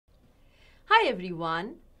Hi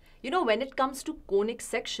everyone. When it comes to conic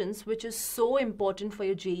sections, which is so important for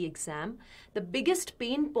your JEE exam, the biggest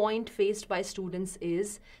pain point faced by students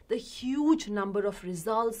is the huge number of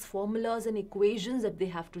results, formulas and equations that they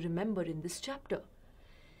have to remember in this chapter.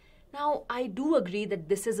 Now, I do agree that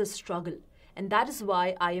this is a struggle, and that is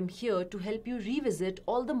why I am here to help you revisit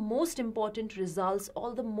all the most important results,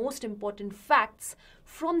 all the most important facts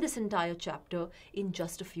from this entire chapter in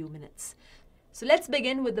just a few minutes. So let's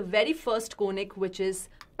begin with the very first conic, which is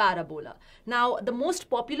parabola. Now, the most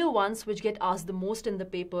popular ones which get asked the most in the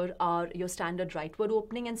paper are your standard rightward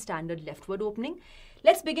opening and standard leftward opening.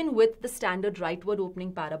 Let's begin with the standard rightward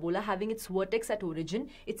opening parabola having its vertex at origin.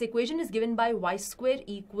 Its equation is given by y square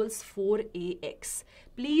equals 4ax.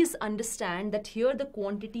 Please understand that here the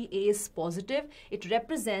quantity a is positive. It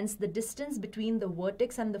represents the distance between the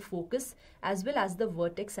vertex and the focus as well as the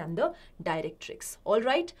vertex and the directrix.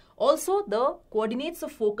 Alright. Also, the coordinates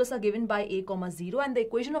of focus are given by a comma 0 and the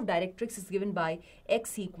equation of directrix is given by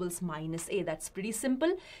x equals minus a. That's pretty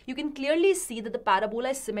simple. You can clearly see that the parabola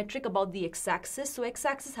is symmetric about the x-axis. So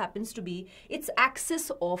x-axis happens to be its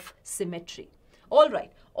axis of symmetry.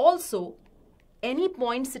 Alright. Also, any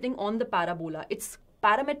point sitting on the parabola, its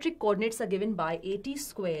parametric coordinates are given by at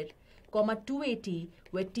squared, comma 2at,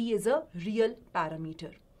 where t is a real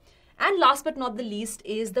parameter. And last but not the least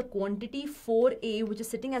is the quantity 4a, which is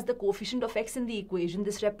sitting as the coefficient of x in the equation.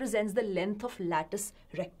 This represents the length of lattice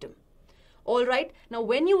rectum. Alright, now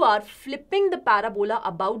when you are flipping the parabola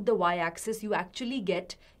about the y-axis, you actually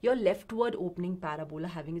get your leftward opening parabola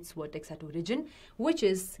having its vertex at origin, which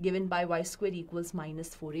is given by y squared equals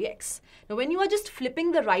minus 4ax. Now when you are just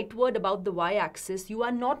flipping the rightward about the y-axis, you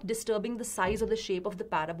are not disturbing the size or the shape of the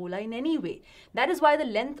parabola in any way. That is why the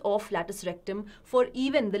length of lattice rectum for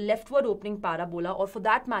even the leftward opening parabola, or for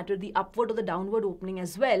that matter the upward or the downward opening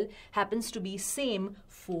as well, happens to be same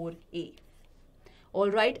 4a.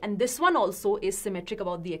 Alright, and this one also is symmetric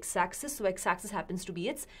about the x-axis, so x-axis happens to be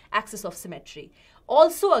its axis of symmetry.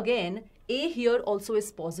 Also again, a here also is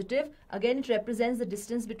positive. Again, it represents the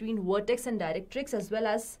distance between vertex and directrix as well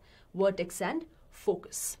as vertex and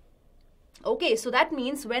focus. Okay, so that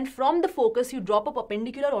means when from the focus you drop a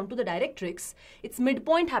perpendicular onto the directrix, its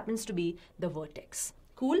midpoint happens to be the vertex.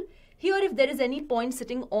 Cool? Here, if there is any point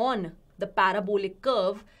sitting on the parabolic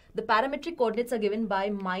curve, the parametric coordinates are given by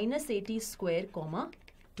minus at squared, comma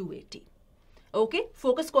 2at. Okay,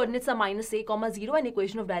 focus coordinates are minus a, comma 0 and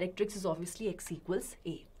equation of directrix is obviously x equals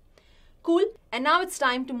a. Cool. And now it's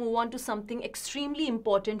time to move on to something extremely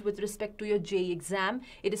important with respect to your JEE exam.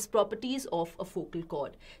 It is properties of a focal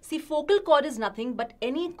chord. See, focal chord is nothing but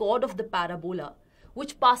any chord of the parabola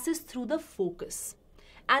which passes through the focus.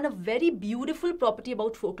 And a very beautiful property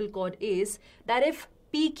about focal chord is that if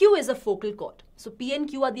PQ is a focal chord, so P and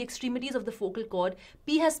Q are the extremities of the focal chord,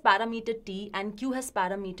 P has parameter T and Q has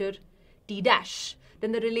parameter T dash,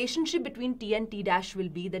 then the relationship between T and T dash will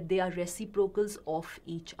be that they are reciprocals of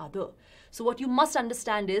each other. So what you must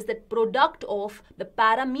understand is that product of the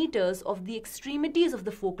parameters of the extremities of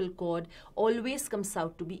the focal chord always comes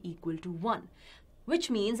out to be equal to 1, which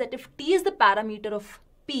means that if T is the parameter of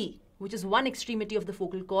P, which is one extremity of the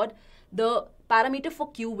focal chord, the parameter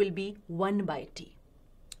for Q will be 1 by T.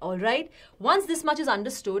 Alright, once this much is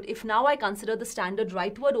understood, if now I consider the standard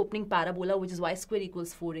rightward opening parabola, which is y squared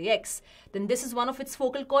equals 4ax, then this is one of its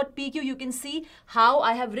focal chord PQ. You can see how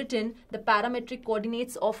I have written the parametric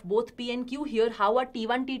coordinates of both P and Q here. How are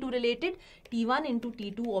T1, T2 related? T1 into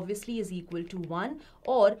T2 obviously is equal to 1,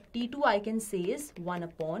 or T2 I can say is 1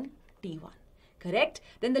 upon T1. Correct?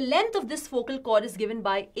 Then the length of this focal chord is given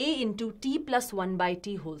by a into T plus 1 by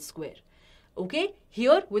T whole square. Okay,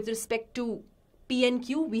 here with respect to P and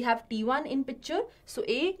Q, we have T1 in picture. So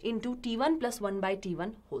A into T1 plus 1 by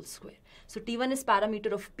T1 whole square. So T1 is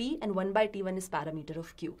parameter of P and 1 by T1 is parameter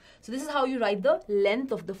of Q. So this is how you write the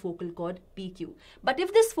length of the focal chord PQ. But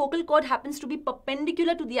if this focal chord happens to be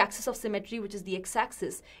perpendicular to the axis of symmetry, which is the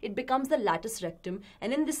x-axis, it becomes the lattice rectum,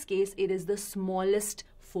 and in this case, it is the smallest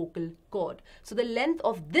focal chord. So the length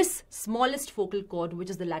of this smallest focal chord, which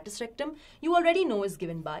is the lattice rectum, you already know is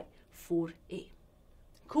given by 4a.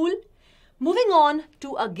 Cool? Moving on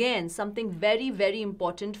to again something very, very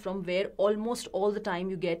important from where almost all the time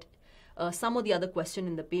you get some or the other question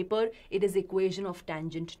in the paper. It is equation of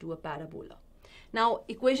tangent to a parabola. Now,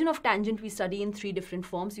 equation of tangent we study in 3 different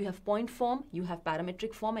forms. You have point form, you have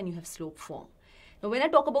parametric form, and you have slope form. Now, when I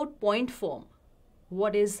talk about point form,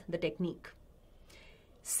 what is the technique?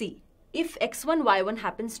 See, if x1, y1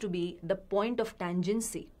 happens to be the point of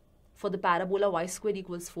tangency for the parabola y squared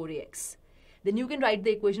equals 4ax, then you can write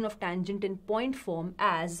the equation of tangent in point form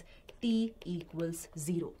as t equals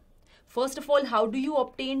 0. First of all, how do you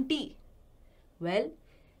obtain t? Well,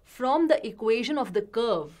 from the equation of the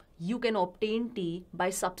curve, you can obtain t by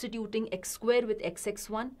substituting x square with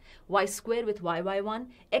xx1, y square with yy1,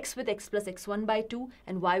 x with x plus x1 by 2,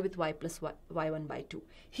 and y with y plus y1 by 2.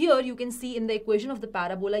 Here you can see in the equation of the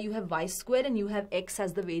parabola you have y square and you have x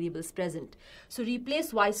as the variables present. So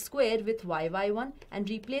replace y square with yy1 and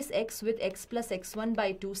replace x with x plus x1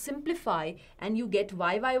 by 2. Simplify and you get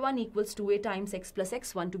yy1 equals 2a times x plus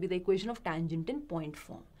x1 to be the equation of tangent in point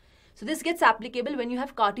form. So this gets applicable when you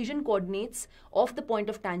have Cartesian coordinates of the point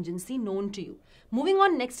of tangency known to you. Moving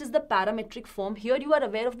on, next is the parametric form. Here you are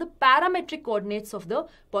aware of the parametric coordinates of the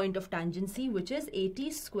point of tangency, which is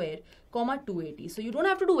at square, 2at. So you don't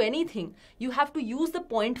have to do anything. You have to use the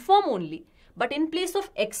point form only. But in place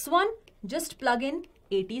of x1, just plug in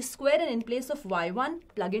at square, and in place of y1,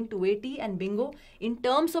 plug in 2at, and bingo. In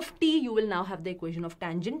terms of t, you will now have the equation of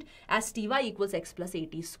tangent as ty equals x plus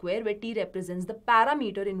at square, where t represents the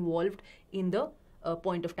parameter involved in the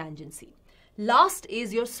point of tangency. Last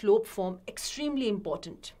is your slope form, extremely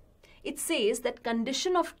important. It says that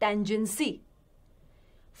condition of tangency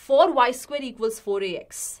for y square equals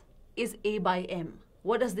 4ax is a by m.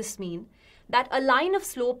 What does this mean? That a line of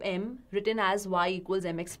slope m written as y equals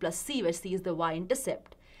mx plus c, where c is the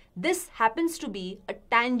y-intercept. This happens to be a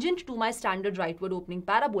tangent to my standard rightward opening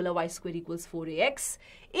parabola y square equals 4ax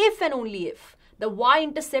if and only if the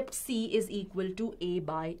y-intercept c is equal to a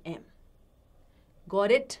by m.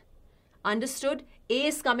 Got it? Understood? A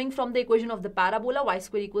is coming from the equation of the parabola y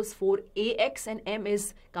square equals 4ax, and m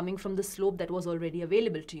is coming from the slope that was already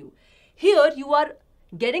available to you. Here you are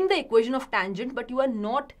getting the equation of tangent, but you are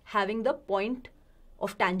not having the point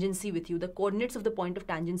of tangency with you. The coordinates of the point of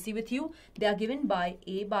tangency with you, they are given by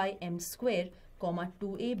a by m square,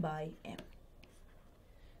 2a by m.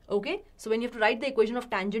 Okay, so when you have to write the equation of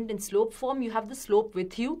tangent in slope form, you have the slope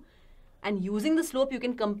with you, and using the slope you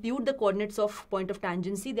can compute the coordinates of point of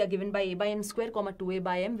tangency. They are given by a by m square, 2a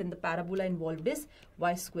by m, when the parabola involved is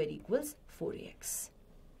y square equals 4ax.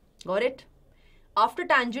 Got it? After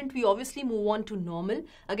tangent, we obviously move on to normal.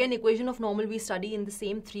 Again, equation of normal we study in the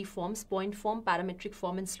same three forms: point form, parametric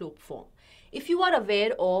form, and slope form. If you are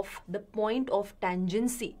aware of the point of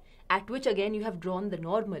tangency at which again you have drawn the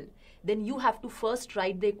normal, then you have to first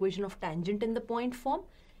write the equation of tangent in the point form.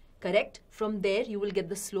 Correct? From there, you will get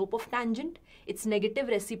the slope of tangent. Its negative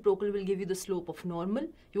reciprocal will give you the slope of normal.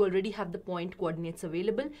 You already have the point coordinates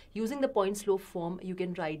available. Using the point slope form, you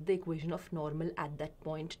can write the equation of normal at that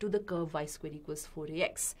point to the curve y square equals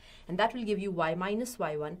 4ax. And that will give you y minus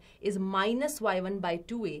y1 is minus y1 by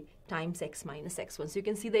 2a times x minus x1. So you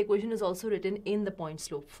can see the equation is also written in the point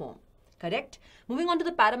slope form. Correct? Moving on to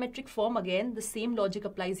the parametric form, again the same logic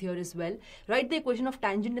applies here as well. Write the equation of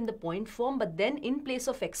tangent in the point form, but then in place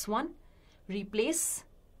of x1, replace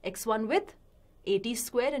x1 with at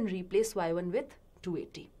square and replace y1 with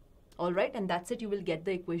 2at. Alright, and that's it. You will get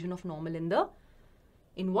the equation of normal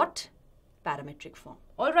in what? Parametric form.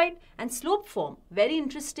 Alright, and slope form, very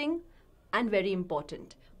interesting and very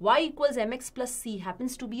important. Y equals mx plus c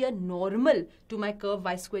happens to be a normal to my curve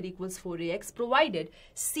y square equals 4ax, provided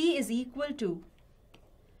c is equal to,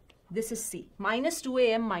 this is c, minus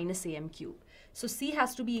 2am minus am cube. So c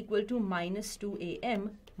has to be equal to minus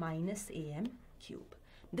 2am minus am cube.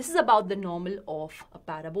 This is about the normal of a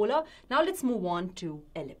parabola. Now let's move on to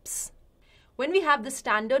ellipse. When we have the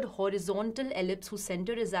standard horizontal ellipse whose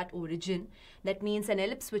center is at origin, that means an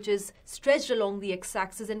ellipse which is stretched along the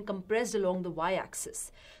x-axis and compressed along the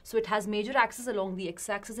y-axis. So it has major axis along the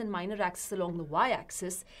x-axis and minor axis along the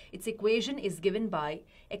y-axis. Its equation is given by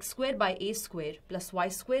x square by a square plus y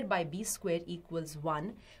square by b square equals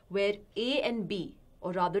 1, where a and b,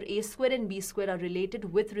 or rather a square and b square, are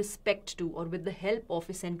related with respect to or with the help of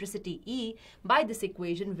eccentricity E by this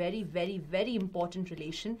equation. Very, very, very important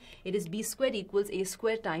relation. It is b square equals a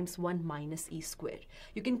square times 1 minus e square.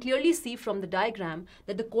 You can clearly see from the diagram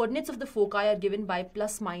that the coordinates of the foci are given by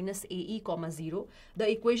plus minus ae comma 0. The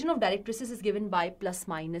equation of directrices is given by plus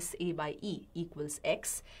minus a by e equals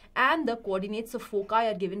x, and the coordinates of foci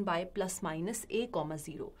are given by plus minus a comma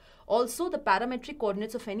 0. Also, the parametric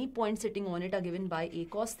coordinates of any point sitting on it are given by a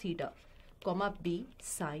cos theta, comma b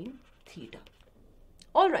sine theta.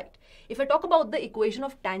 Alright, if I talk about the equation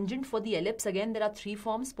of tangent for the ellipse, again there are three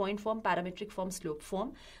forms: point form, parametric form, slope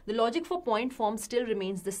form. The logic for point form still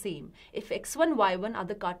remains the same. If x1, y1 are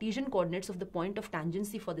the Cartesian coordinates of the point of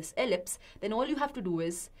tangency for this ellipse, then all you have to do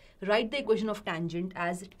is write the equation of tangent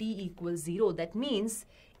as t equals 0. That means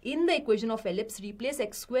in the equation of ellipse, replace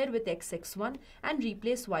x square with xx1 and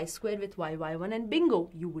replace y square with yy1, and bingo,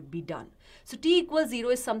 you would be done. So t equals 0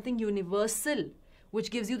 is something universal, which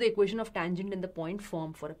gives you the equation of tangent in the point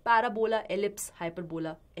form for a parabola, ellipse,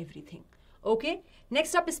 hyperbola, everything. Okay,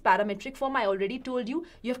 next up is parametric form. I already told you,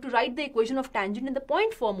 you have to write the equation of tangent in the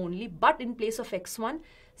point form only, but in place of x1,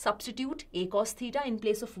 substitute a cos theta. In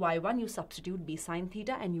place of y1, you substitute b sin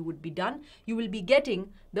theta, and you would be done. You will be getting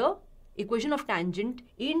the equation of tangent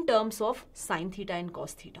in terms of sin theta and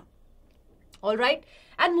cos theta. Alright,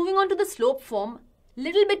 and moving on to the slope form,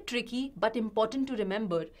 little bit tricky but important to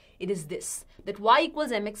remember, it is this, that y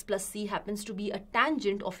equals mx plus c happens to be a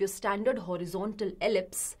tangent of your standard horizontal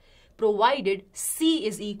ellipse, provided c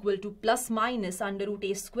is equal to plus minus under root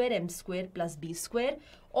a square m square plus b square,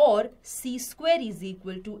 or c square is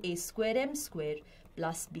equal to a square m square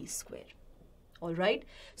plus b square. Alright,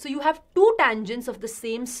 so you have two tangents of the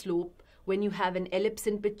same slope. When you have an ellipse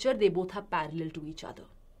in picture, they both are parallel to each other.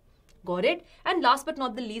 Got it? And last but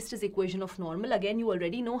not the least is equation of normal. Again, you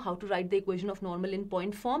already know how to write the equation of normal in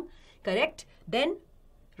point form, correct? Then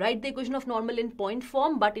write the equation of normal in point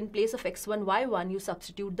form, but in place of x1, y1, you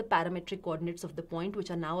substitute the parametric coordinates of the point which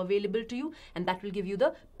are now available to you, and that will give you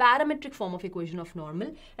the parametric form of equation of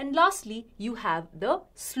normal. And lastly, you have the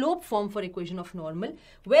slope form for equation of normal,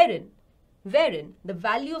 wherein the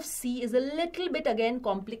value of c is a little bit again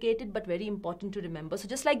complicated but very important to remember. So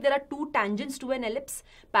just like there are two tangents to an ellipse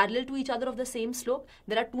parallel to each other of the same slope,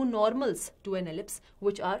 there are two normals to an ellipse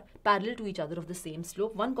which are parallel to each other of the same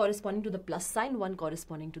slope, one corresponding to the plus sign, one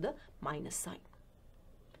corresponding to the minus sign.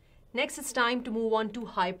 Next, it's time to move on to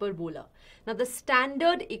hyperbola. Now, the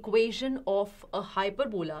standard equation of a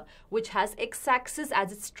hyperbola, which has x-axis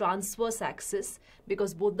as its transverse axis,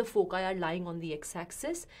 because both the foci are lying on the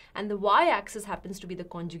x-axis, and the y-axis happens to be the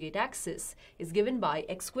conjugate axis, is given by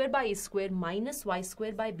x squared by a squared minus y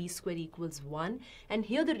squared by b squared equals 1. And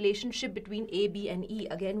here the relationship between a, b and e,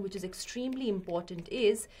 again, which is extremely important,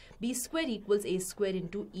 is b squared equals a squared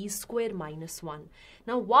into e squared minus 1.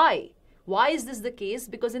 Now, why? Why is this the case?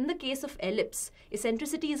 Because in the case of ellipse,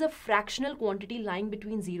 eccentricity is a fractional quantity lying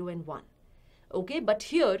between 0 and 1. Okay, but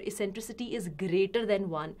here eccentricity is greater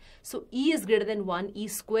than 1. So e is greater than 1, e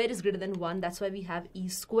square is greater than 1. That's why we have e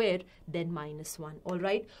square then minus 1.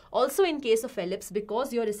 Alright. Also in case of ellipse,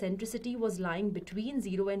 because your eccentricity was lying between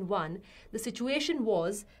 0 and 1, the situation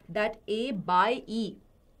was that a by e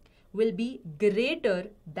will be greater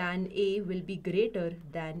than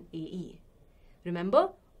a ae.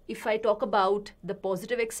 Remember? If I talk about the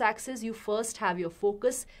positive x-axis, you first have your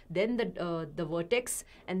focus, then the vertex,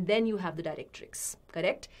 and then you have the directrix,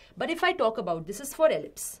 correct? But if I talk about, this is for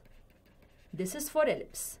ellipse.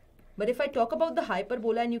 But if I talk about the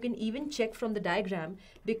hyperbola, and you can even check from the diagram,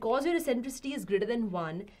 because your eccentricity is greater than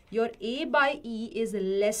 1, your a by e is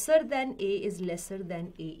lesser than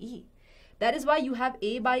ae. That is why you have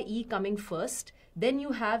a by e coming first, then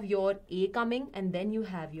you have your a coming, and then you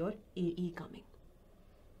have your ae coming.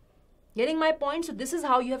 Getting my point? So this is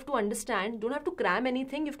how you have to understand. Don't have to cram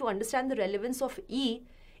anything. You have to understand the relevance of E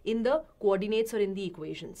in the coordinates or in the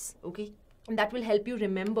equations. Okay? And that will help you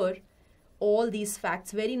remember all these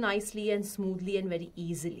facts very nicely and smoothly and very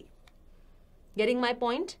easily. Getting my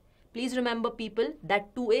point? Please remember, people,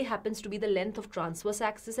 that 2a happens to be the length of transverse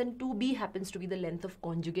axis and 2b happens to be the length of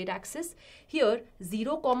conjugate axis. Here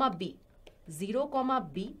 0, b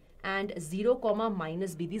and 0,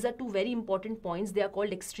 minus b. These are two very important points. They are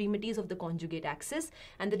called extremities of the conjugate axis,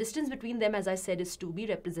 and the distance between them, as I said, is 2b,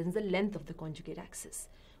 represents the length of the conjugate axis.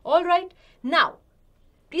 Alright, now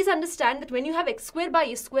please understand that when you have x squared by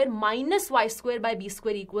a square minus y squared by b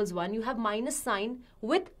square equals 1, you have minus sign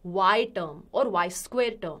with y term or y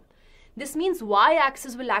square term. This means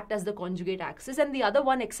y-axis will act as the conjugate axis and the other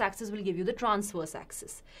one, x-axis, will give you the transverse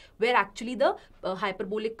axis, where actually the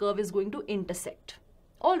hyperbolic curve is going to intersect.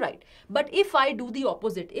 Alright, but if I do the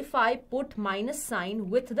opposite, if I put minus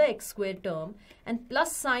sign with the x squared term and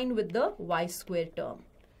plus sign with the y squared term,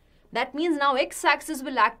 that means now x-axis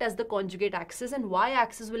will act as the conjugate axis and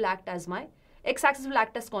y-axis will act as my, x-axis will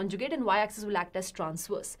act as conjugate and y-axis will act as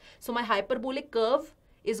transverse. So my hyperbolic curve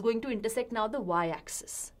is going to intersect now the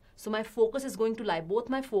y-axis. So my focus is going to lie, both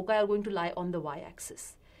my foci are going to lie on the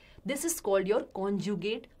y-axis. This is called your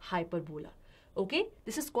conjugate hyperbola. Okay,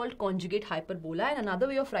 this is called conjugate hyperbola, and another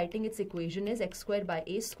way of writing its equation is x squared by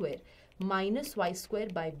a square minus y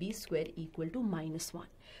squared by b square equal to minus 1.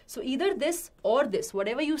 So either this or this,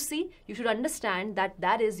 whatever you see, you should understand that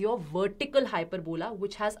that is your vertical hyperbola,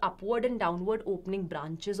 which has upward and downward opening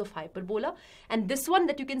branches of hyperbola. And this one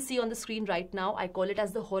that you can see on the screen right now, I call it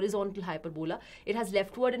as the horizontal hyperbola. It has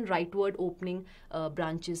leftward and rightward opening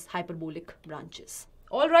branches, hyperbolic branches.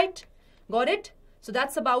 All right, got it? So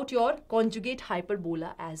that's about your conjugate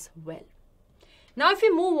hyperbola as well. Now if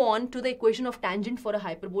we move on to the equation of tangent for a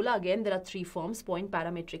hyperbola, again there are three forms: point,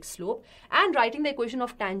 parametric, slope. And writing the equation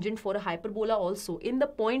of tangent for a hyperbola also in the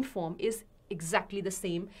point form is exactly the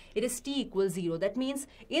same. It is t equals 0. That means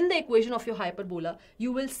in the equation of your hyperbola,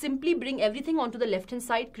 you will simply bring everything onto the left hand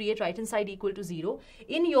side, create right hand side equal to 0.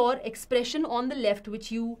 In your expression on the left,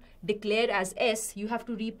 which you declare as s, you have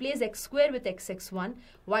to replace x square with xx1,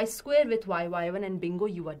 y square with yy1, and bingo,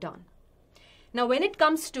 you are done. Now when it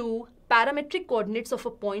comes to parametric coordinates of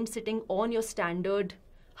a point sitting on your standard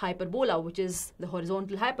hyperbola, which is the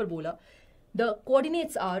horizontal hyperbola, the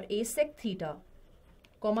coordinates are a sec theta,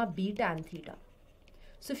 comma b tan theta.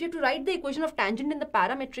 So if you have to write the equation of tangent in the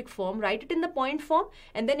parametric form, write it in the point form,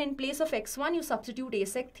 and then in place of x1 you substitute a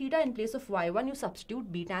sec theta, in place of y1 you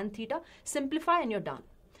substitute b tan theta, simplify and you're done.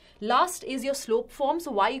 Last is your slope form.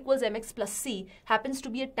 So y equals mx plus c happens to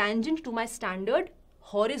be a tangent to my standard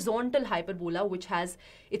horizontal hyperbola, which has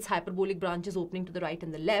its hyperbolic branches opening to the right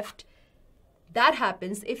and the left. That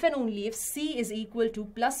happens if and only if c is equal to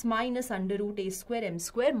plus minus under root a square m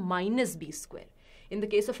square minus b square. In the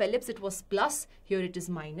case of ellipse, it was plus, here it is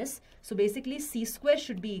minus. So basically c square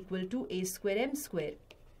should be equal to a square m square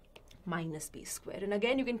minus b square. And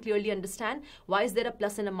again, you can clearly understand why is there a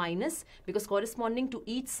plus and a minus, because corresponding to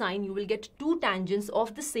each sign, you will get two tangents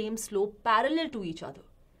of the same slope parallel to each other.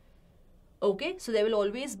 Okay, so there will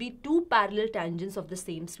always be two parallel tangents of the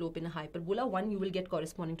same slope in a hyperbola. One you will get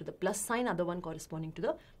corresponding to the plus sign, other one corresponding to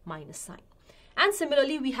the minus sign. And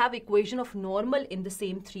similarly, we have equation of normal in the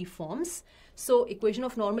same three forms. So equation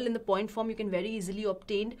of normal in the point form you can very easily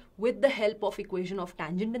obtain with the help of equation of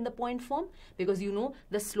tangent in the point form, because you know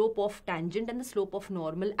the slope of tangent and the slope of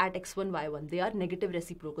normal at x1, y1, they are negative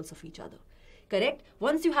reciprocals of each other. Correct?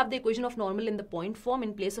 Once you have the equation of normal in the point form,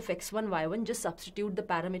 in place of x1, y1, just substitute the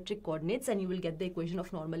parametric coordinates and you will get the equation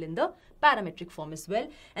of normal in the parametric form as well.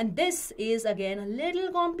 And this is again a little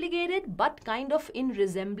complicated, but kind of in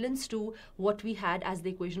resemblance to what we had as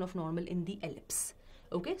the equation of normal in the ellipse.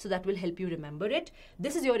 Okay, so that will help you remember it.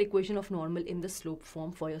 This is your equation of normal in the slope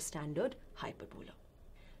form for your standard hyperbola.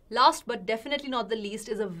 Last but definitely not the least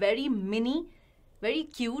is a very mini, very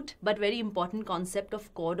cute but very important concept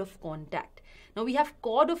of chord of contact. Now we have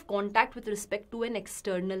chord of contact with respect to an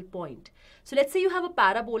external point. So let's say you have a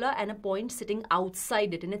parabola and a point sitting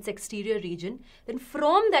outside it in its exterior region. Then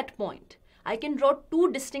from that point, I can draw two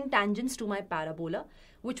distinct tangents to my parabola,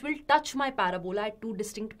 which will touch my parabola at two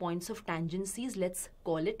distinct points of tangencies. Let's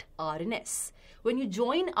call it R and S. When you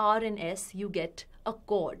join R and S, you get a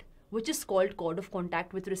chord, which is called chord of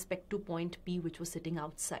contact with respect to point P, which was sitting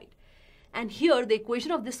outside. And here the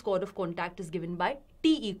equation of this chord of contact is given by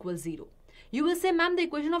t equals 0. You will say, ma'am, the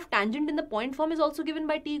equation of tangent in the point form is also given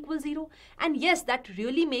by t equals 0. And yes, that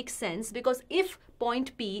really makes sense, because if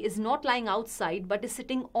point P is not lying outside but is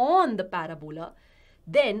sitting on the parabola,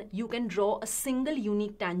 then you can draw a single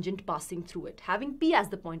unique tangent passing through it, having P as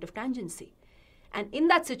the point of tangency. And in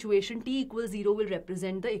that situation, t equals 0 will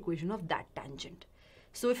represent the equation of that tangent.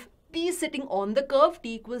 So if P is sitting on the curve,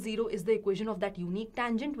 t equals 0 is the equation of that unique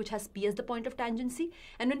tangent which has P as the point of tangency.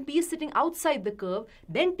 And when P is sitting outside the curve,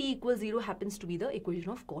 then t equals 0 happens to be the equation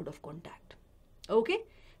of chord of contact. Okay,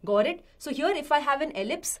 got it? So here if I have an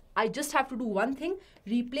ellipse, I just have to do one thing,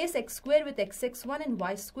 replace x square with xx1 and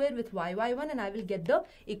y square with yy1, and I will get the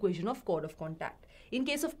equation of chord of contact. In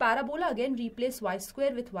case of parabola, again replace y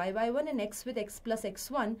square with yy1 and x with x plus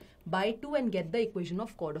x1 by 2 and get the equation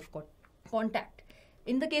of chord of contact.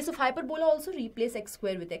 In the case of hyperbola also, replace x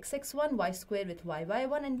square with xx1, y square with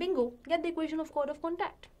yy1, and bingo, get the equation of chord of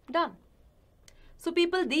contact. Done. So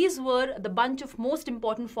people, these were the bunch of most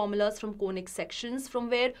important formulas from conic sections, from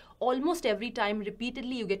where almost every time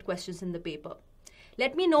repeatedly you get questions in the paper.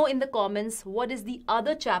 Let me know in the comments what is the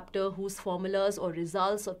other chapter whose formulas or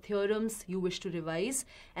results or theorems you wish to revise,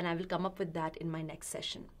 and I will come up with that in my next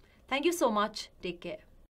session. Thank you so much. Take care.